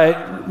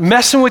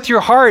messing with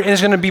your heart and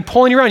is going to be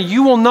pulling you around,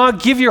 you will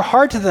not give your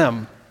heart to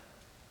them.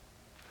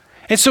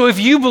 And so if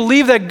you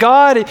believe that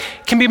God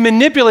can be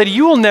manipulated,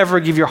 you will never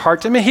give your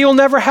heart to him, and he will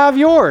never have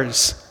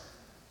yours.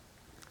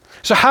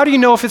 So how do you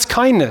know if it's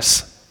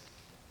kindness?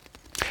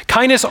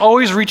 Kindness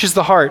always reaches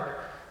the heart.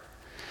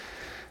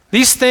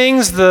 These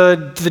things,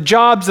 the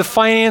jobs, the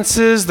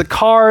finances, the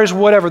cars,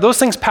 whatever, those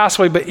things pass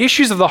away, but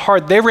issues of the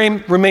heart, they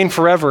remain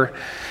forever.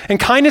 And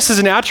kindness is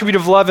an attribute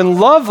of love, and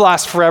love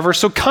lasts forever,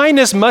 so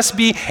kindness must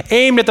be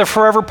aimed at the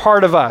forever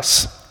part of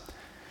us.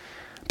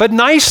 But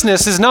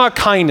niceness is not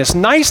kindness.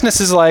 Niceness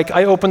is like,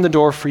 I open the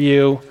door for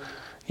you,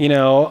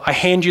 I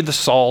hand you the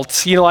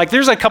salt.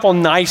 There's a couple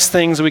nice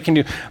things we can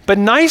do. But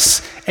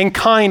nice and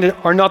kind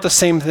are not the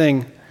same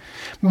thing.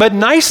 But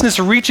niceness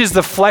reaches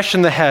the flesh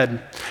and the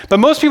head. But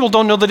most people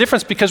don't know the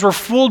difference because we're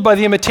fooled by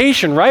the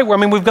imitation, right?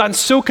 We've gotten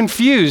so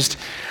confused.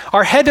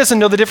 Our head doesn't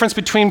know the difference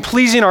between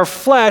pleasing our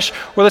flesh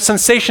or the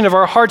sensation of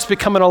our hearts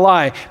becoming a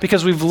lie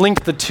because we've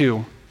linked the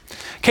two.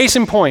 Case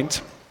in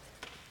point,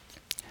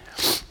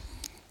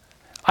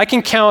 I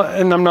can count,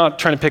 and I'm not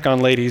trying to pick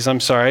on ladies,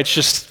 I'm sorry, it's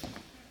just,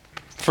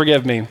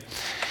 forgive me.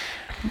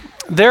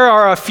 There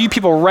are a few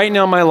people right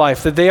now in my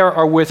life that they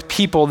are with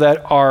people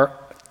that are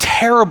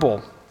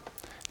terrible.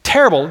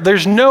 Terrible.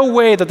 There's no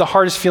way that the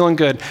heart is feeling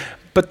good,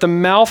 but the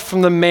mouth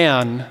from the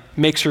man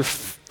makes her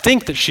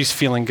think that she's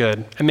feeling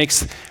good and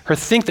makes her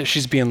think that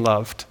she's being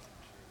loved.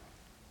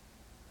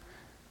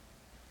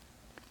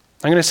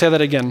 I'm going to say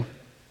that again.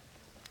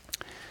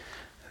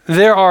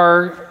 There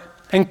are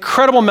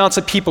incredible amounts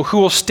of people who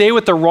will stay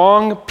with the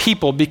wrong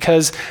people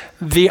because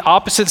the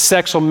opposite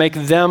sex will make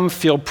them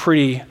feel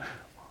pretty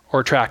or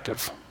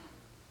attractive.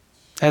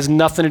 It has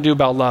nothing to do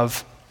about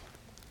love.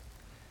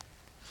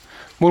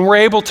 When we're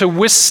able to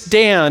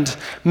withstand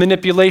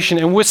manipulation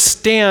and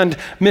withstand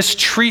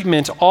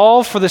mistreatment,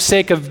 all for the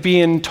sake of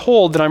being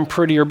told that I'm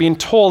pretty or being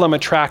told I'm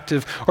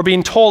attractive or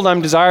being told I'm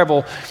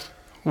desirable,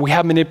 we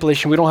have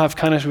manipulation. We don't have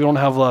kindness. We don't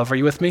have love. Are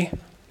you with me?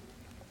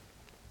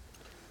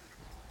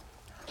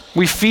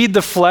 We feed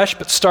the flesh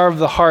but starve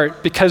the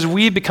heart because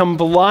we become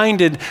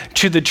blinded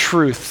to the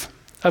truth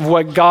of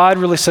what God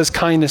really says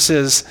kindness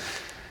is.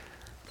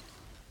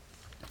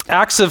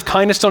 Acts of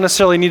kindness don't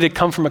necessarily need to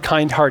come from a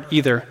kind heart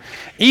either.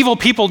 Evil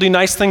people do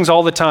nice things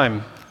all the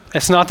time.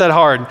 It's not that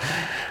hard.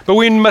 But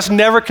we must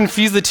never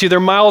confuse the two. They're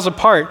miles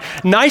apart.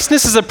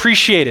 Niceness is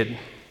appreciated.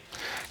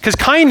 Because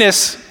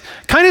kindness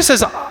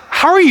says,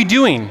 how are you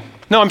doing?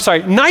 No, I'm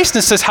sorry.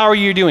 Niceness says, how are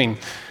you doing?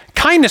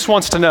 Kindness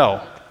wants to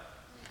know.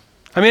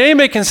 I mean,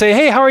 anybody can say,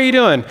 hey, how are you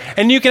doing?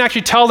 And you can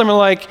actually tell them,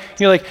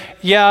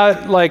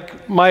 yeah,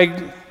 like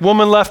my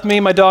woman left me,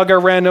 my dog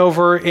got ran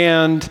over,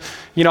 and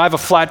I have a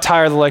flat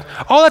tire. They're like,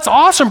 oh, that's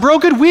awesome, bro,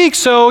 good week.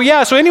 So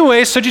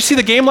anyways, did you see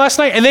the game last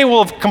night? And they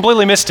will have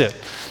completely missed it.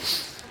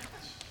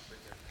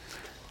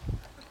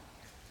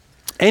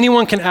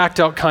 Anyone can act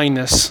out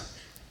kindness.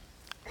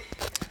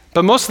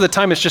 But most of the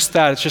time, it's just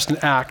that. It's just an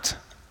act.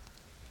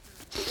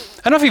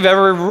 I don't know if you've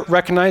ever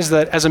recognized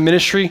that as a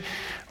ministry,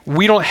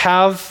 we don't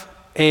have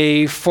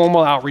a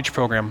formal outreach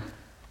program.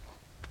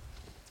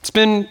 It's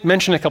been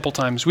mentioned a couple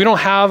times. We don't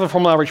have a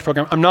formal outreach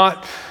program. I'm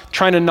not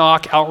trying to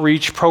knock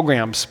outreach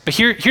programs. But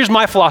here's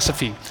my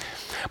philosophy.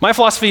 My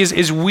philosophy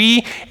is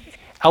we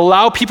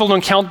allow people to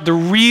encounter the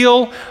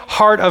real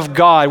heart of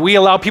God. We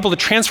allow people to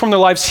transform their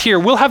lives here.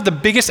 We'll have the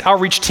biggest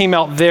outreach team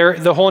out there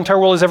the whole entire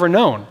world has ever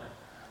known.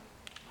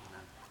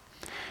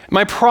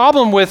 My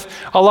problem with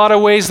a lot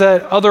of ways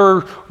that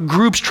other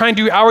groups try and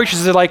do outreach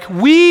is that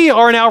we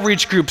are an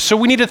outreach group, so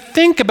we need to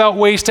think about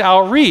ways to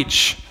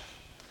outreach.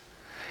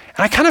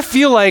 And I kind of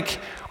feel like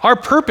our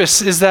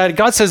purpose is that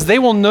God says they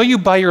will know you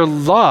by your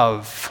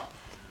love.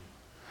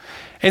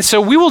 And so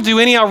we will do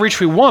any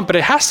outreach we want, but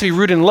it has to be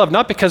rooted in love,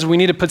 not because we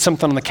need to put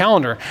something on the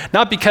calendar,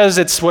 not because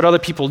it's what other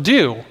people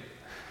do.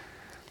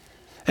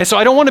 And so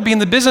I don't want to be in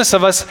the business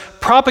of us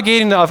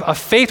propagating a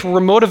faith where we're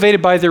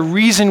motivated by the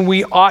reason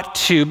we ought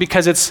to,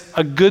 because it's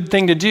a good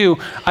thing to do.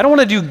 I don't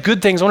want to do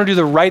good things. I want to do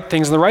the right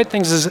things. And the right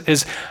things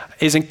is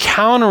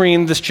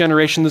encountering this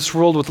generation, this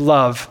world with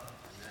love.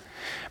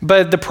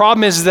 But the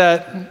problem is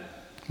that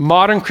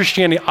modern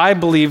Christianity, I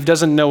believe,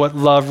 doesn't know what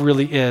love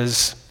really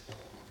is.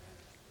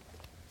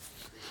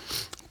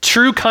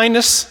 True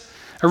kindness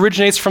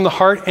originates from the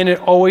heart, and it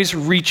always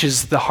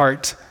reaches the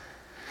heart.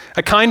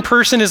 A kind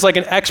person is like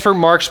an expert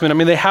marksman. I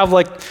mean, they have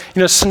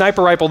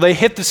sniper rifle. They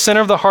hit the center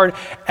of the heart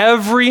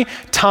every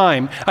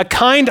time. A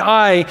kind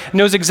eye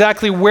knows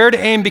exactly where to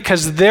aim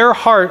because their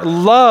heart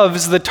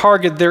loves the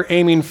target they're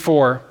aiming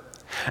for.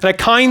 And a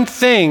kind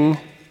thing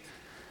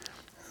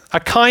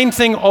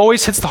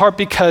always hits the heart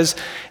because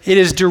it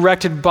is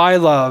directed by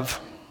love.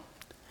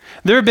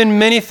 There have been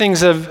many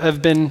things that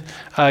have been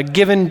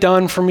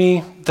done for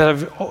me that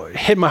have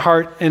hit my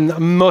heart in the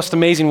most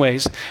amazing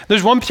ways.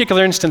 There's one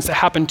particular instance that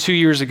happened 2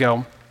 years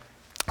ago.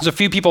 There's a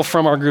few people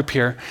from our group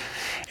here.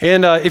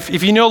 And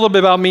if you know a little bit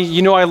about me,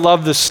 you know I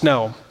love the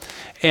snow.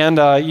 And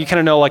you kind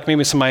of know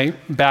maybe some of my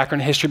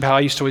background history about how I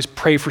used to always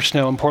pray for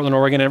snow in Portland,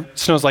 Oregon. It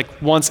snows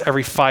once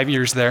every 5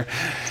 years there.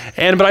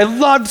 But I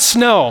loved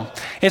snow.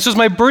 And so it was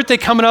my birthday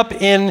coming up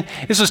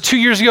this was 2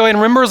 years ago. And I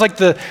remember it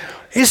was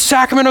is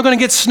Sacramento going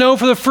to get snow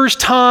for the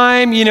first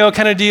time,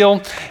 kind of deal.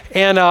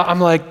 And I'm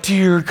like,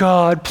 dear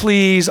God,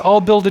 please,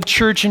 I'll build a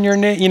church in your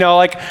name.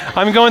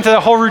 I'm going through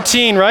that whole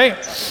routine, right?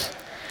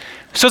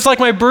 So it's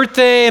my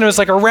birthday, and it was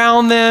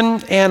around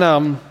then,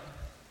 and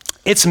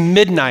it's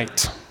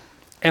midnight.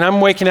 And I'm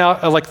waking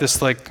out of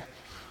this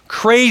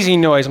crazy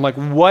noise. I'm like,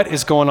 what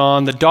is going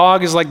on? The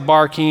dog is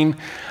barking.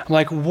 I'm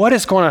like, what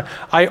is going on?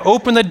 I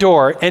open the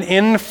door, and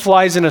in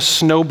flies in a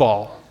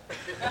snowball.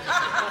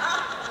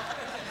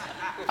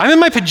 I'm in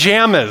my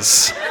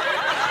pajamas,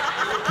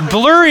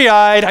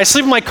 blurry-eyed. I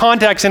sleep with my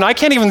contacts in. I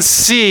can't even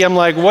see. I'm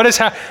like, what is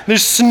happening?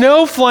 There's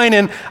snow flying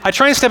in. I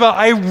try and step out.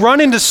 I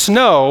run into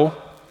snow.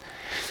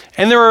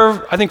 And there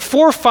were, I think,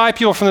 4 or 5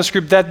 people from this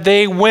group that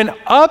they went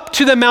up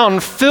to the mountain,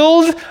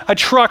 filled a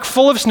truck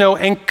full of snow,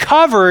 and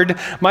covered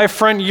my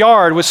front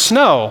yard with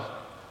snow.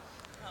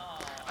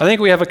 I think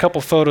we have a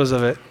couple photos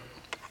of it.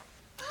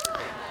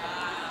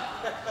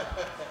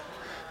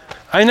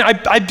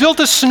 I built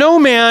a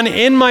snowman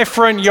in my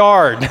front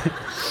yard.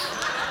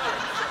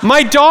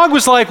 My dog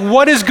was like,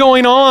 what is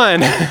going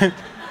on?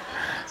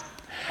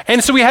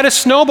 And so we had a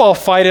snowball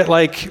fight at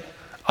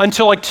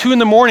until 2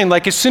 a.m.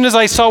 As soon as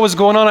I saw what was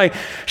going on, I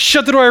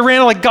shut the door, I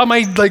ran, got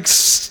my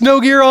snow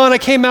gear on, I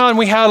came out, and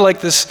we had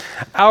this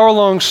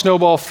hour-long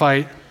snowball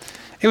fight.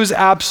 It was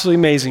absolutely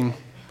amazing.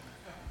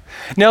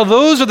 Now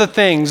those are the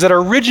things that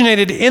are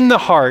originated in the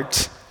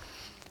heart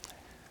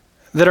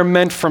that are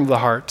meant from the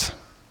heart.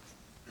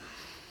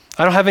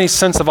 I don't have any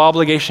sense of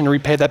obligation to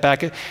repay that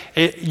back.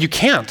 You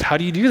can't. How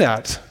do you do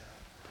that?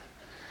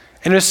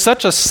 And it was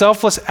such a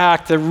selfless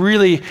act that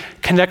really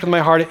connected with my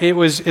heart.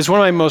 It's one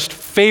of my most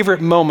favorite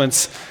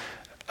moments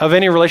of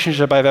any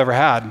relationship I've ever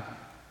had.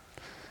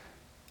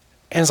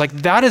 And it's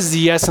that is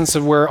the essence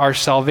of where our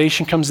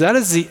salvation comes. That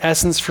is the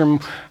essence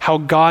from how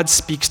God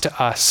speaks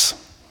to us.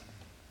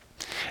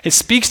 It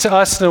speaks to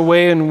us in a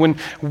way, and when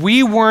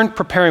we weren't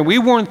preparing, we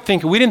didn't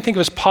think it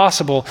was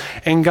possible,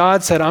 and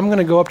God said, I'm going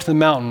to go up to the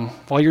mountain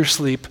while you're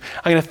asleep.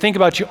 I'm going to think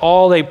about you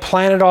all day,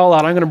 plan it all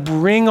out. I'm going to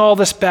bring all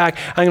this back.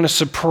 I'm going to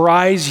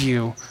surprise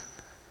you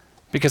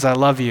because I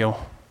love you,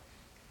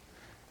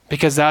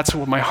 because that's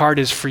what my heart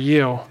is for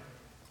you.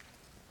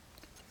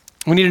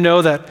 We need to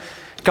know that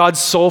God's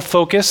sole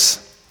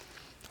focus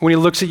when he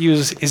looks at you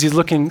is he's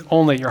looking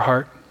only at your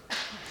heart.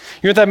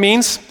 You know what that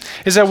means?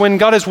 Is that when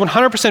God is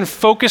 100%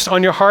 focused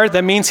on your heart,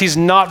 that means he's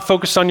not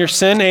focused on your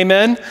sin,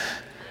 amen?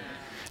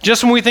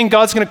 Just when we think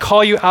God's going to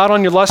call you out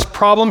on your lust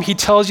problem, he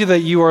tells you that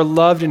you are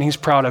loved and he's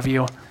proud of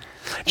you.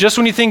 Just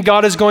when you think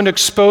God is going to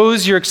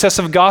expose your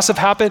excessive gossip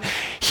habit,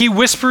 he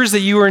whispers that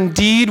you are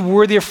indeed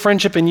worthy of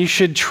friendship and you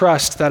should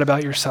trust that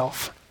about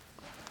yourself.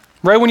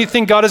 Right when you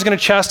think God is going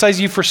to chastise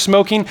you for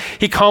smoking,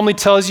 he calmly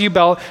tells you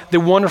about the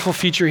wonderful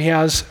future he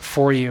has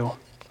for you.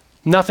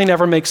 Nothing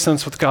ever makes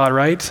sense with God,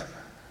 right?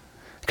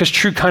 Because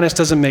true kindness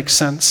doesn't make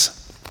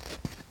sense.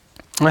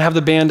 I have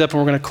the band up and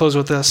we're going to close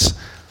with this.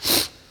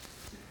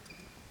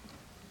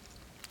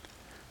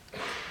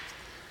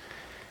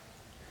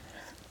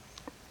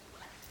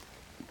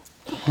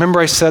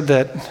 Remember I said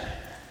that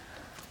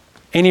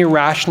any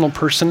rational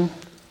person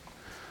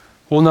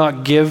will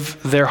not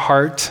give their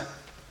heart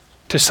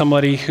to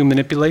somebody who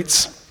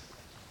manipulates.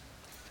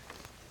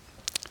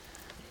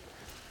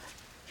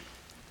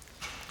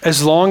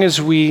 As long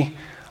as we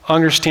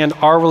understand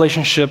our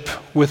relationship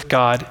with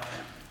God,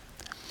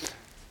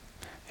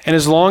 and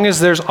as long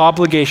as there's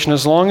obligation,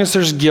 as long as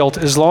there's guilt,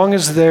 as long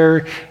as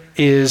there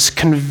is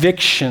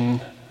conviction,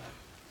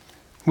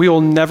 we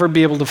will never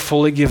be able to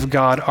fully give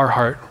God our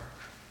heart.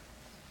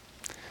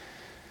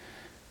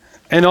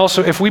 And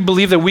also, if we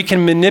believe that we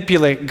can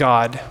manipulate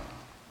God,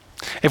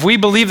 if we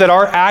believe that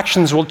our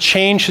actions will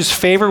change his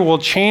favor, will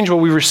change what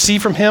we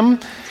receive from him,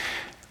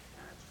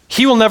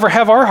 he will never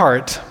have our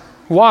heart.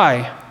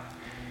 Why?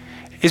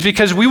 It's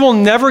because we will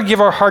never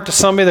give our heart to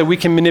somebody that we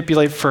can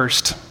manipulate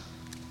first.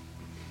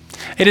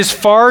 It is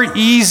far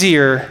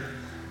easier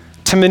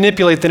to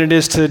manipulate than it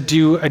is to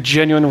do a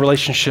genuine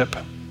relationship.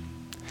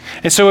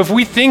 And so if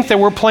we think that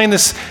we're playing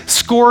this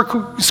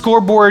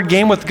scoreboard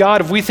game with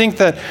God, if we think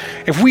that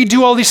if we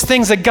do all these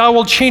things that God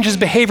will change his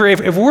behavior,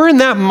 if we're in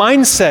that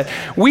mindset,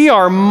 we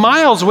are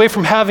miles away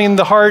from having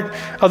the heart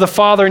of the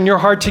Father and your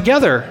heart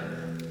together.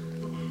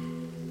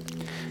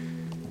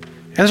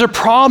 And there's a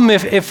problem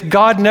if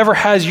God never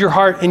has your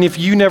heart and if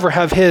you never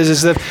have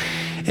his,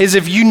 is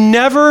if you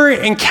never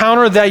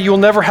encounter that, you'll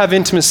never have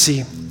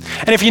intimacy.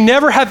 And if you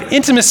never have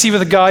intimacy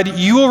with God,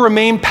 you will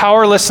remain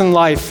powerless in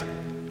life.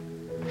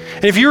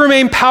 And if you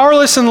remain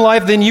powerless in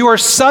life, then you are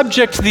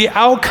subject to the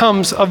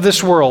outcomes of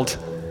this world.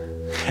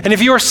 And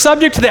if you are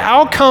subject to the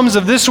outcomes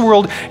of this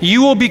world,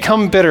 you will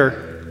become bitter.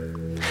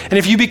 And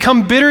if you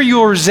become bitter, you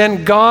will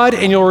resent God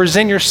and you'll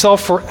resent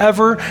yourself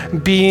forever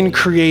being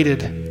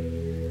created.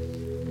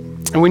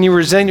 And when you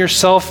resent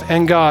yourself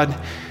and God,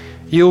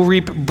 you'll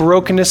reap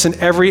brokenness in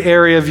every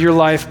area of your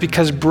life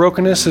because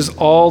brokenness is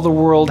all the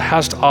world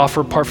has to offer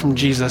apart from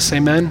Jesus.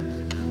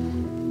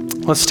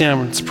 Amen? Let's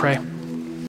stand and let's pray.